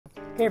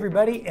Hey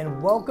everybody,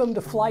 and welcome to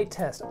Flight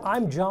Test.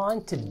 I'm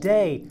John.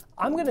 Today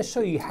I'm going to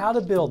show you how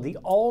to build the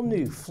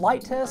all-new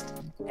Flight Test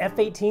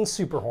F18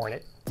 Super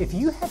Hornet. If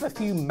you have a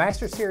few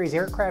Master Series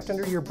aircraft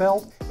under your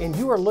belt and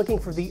you are looking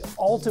for the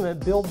ultimate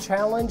build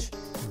challenge,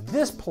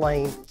 this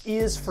plane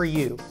is for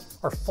you.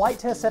 Our Flight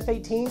Test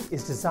F18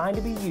 is designed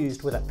to be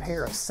used with a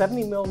pair of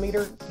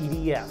 70mm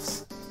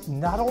EDFs.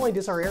 Not only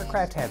does our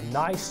aircraft have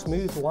nice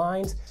smooth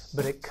lines,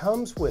 but it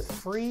comes with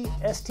free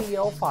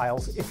STL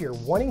files if you're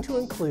wanting to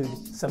include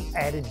some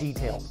added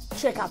detail.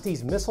 Check out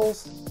these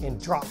missiles and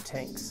drop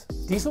tanks.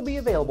 These will be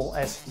available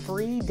as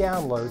free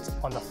downloads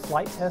on the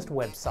Flight Test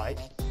website.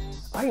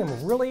 I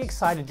am really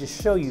excited to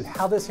show you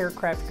how this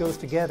aircraft goes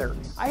together.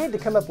 I had to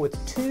come up with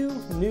two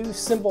new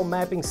symbol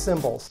mapping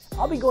symbols.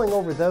 I'll be going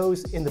over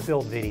those in the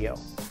build video.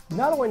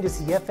 Not only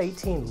does the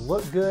F18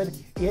 look good,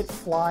 it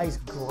flies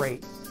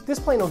great. This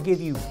plane will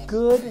give you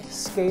good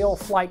scale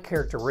flight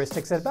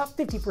characteristics at about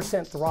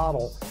 50%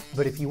 throttle,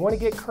 but if you want to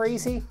get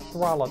crazy,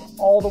 throttle it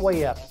all the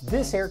way up.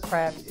 This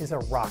aircraft is a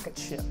rocket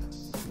ship.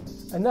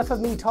 Enough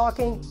of me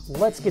talking,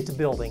 let's get to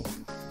building.